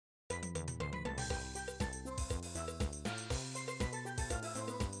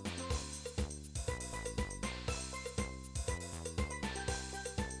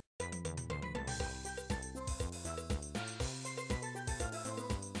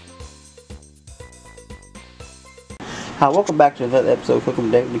Hi, welcome back to another episode of Cooking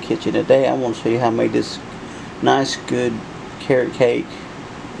with Dave in the Kitchen. Today I want to show you how I made this nice, good carrot cake.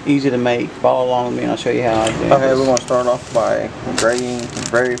 Easy to make. Follow along with me and I'll show you how I do it. Okay, we're going to start off by grating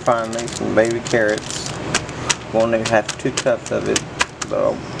very finely some baby carrots. We'll need to have 2 cups of it.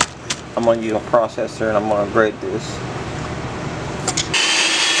 So I'm going to use a processor and I'm going to grate this.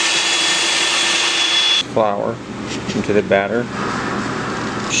 Flour into the batter. A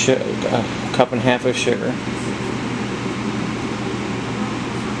cup and a half of sugar.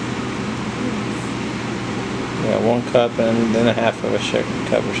 Yeah, 1 cup and then a half of a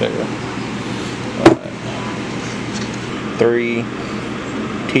cup of sugar. 3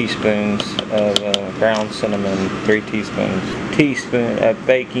 teaspoons of ground cinnamon, 3 teaspoons. Teaspoon of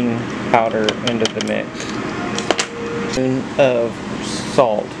baking powder into the mix. Teaspoon of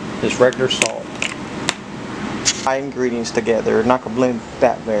salt, just regular salt. 5 ingredients together, not gonna blend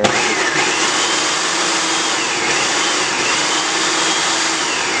that very.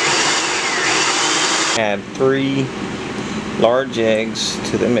 Add 3 large eggs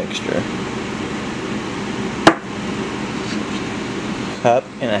to the mixture.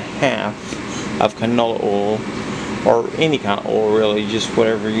 1.5 cups of canola oil, or any kind of oil really, just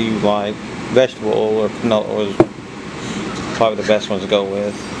whatever you like. Vegetable oil or canola oil is probably the best ones to go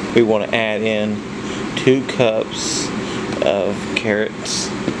with. We want to add in 2 cups of carrots,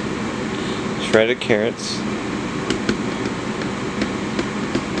 shredded carrots.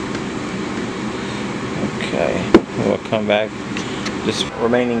 Okay, we'll come back. Just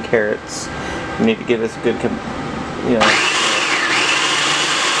remaining carrots. You need to give this a good, you know.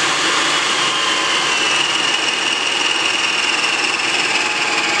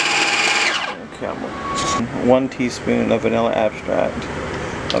 Okay, 1 teaspoon of vanilla extract.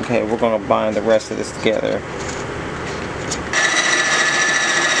 Okay, we're going to bind the rest of this together.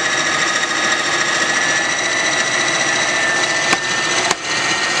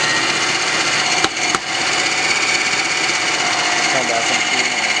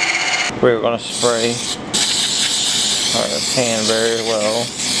 We're going to spray our pan very well.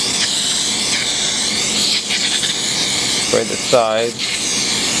 Spray the sides.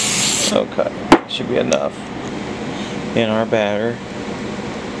 Okay, should be enough in our batter.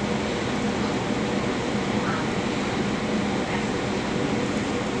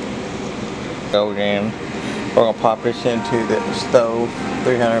 Go again. We're going to pop this into the stove,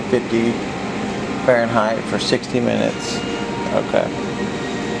 350 Fahrenheit for 60 minutes. Okay.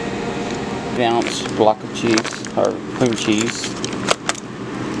 Ounce block of cheese, or cream cheese,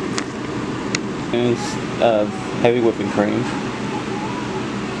 and heavy whipping cream,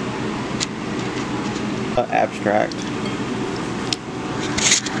 abstract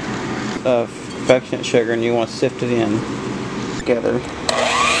of affectionate sugar, and you want to sift it in together.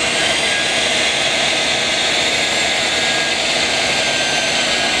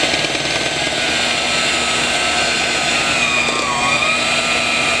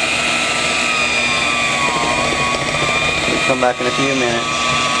 Come back in a few minutes.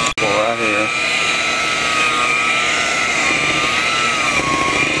 Right here.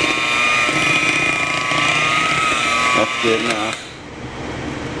 That's good enough.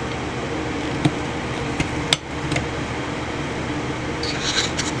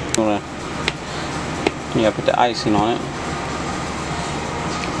 I'm gonna put the icing on it.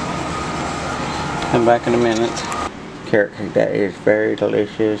 Come back in a minute. Carrot cake, that is very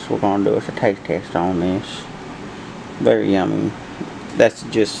delicious. We're gonna do a taste test on this. Very yummy. That's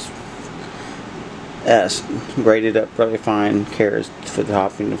just grated up really fine carrots for the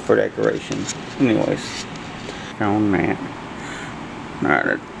topping for decoration. Anyways, on that. Alright,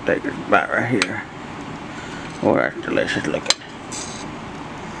 let's take this bite right here. Oh, that's delicious looking.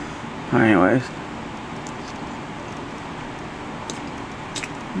 Anyways.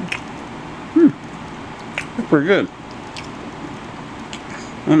 That's pretty good.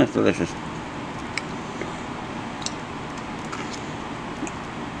 And that's delicious.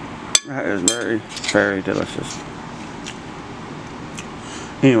 That is very, very delicious.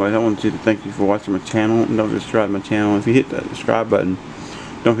 Anyways, I wanted to thank you for watching my channel. Don't subscribe to my channel. If you hit that subscribe button,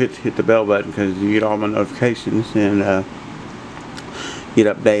 don't hit the bell button, because you get all my notifications and get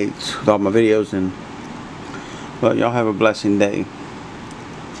updates with all my videos. And well, y'all have a blessing day.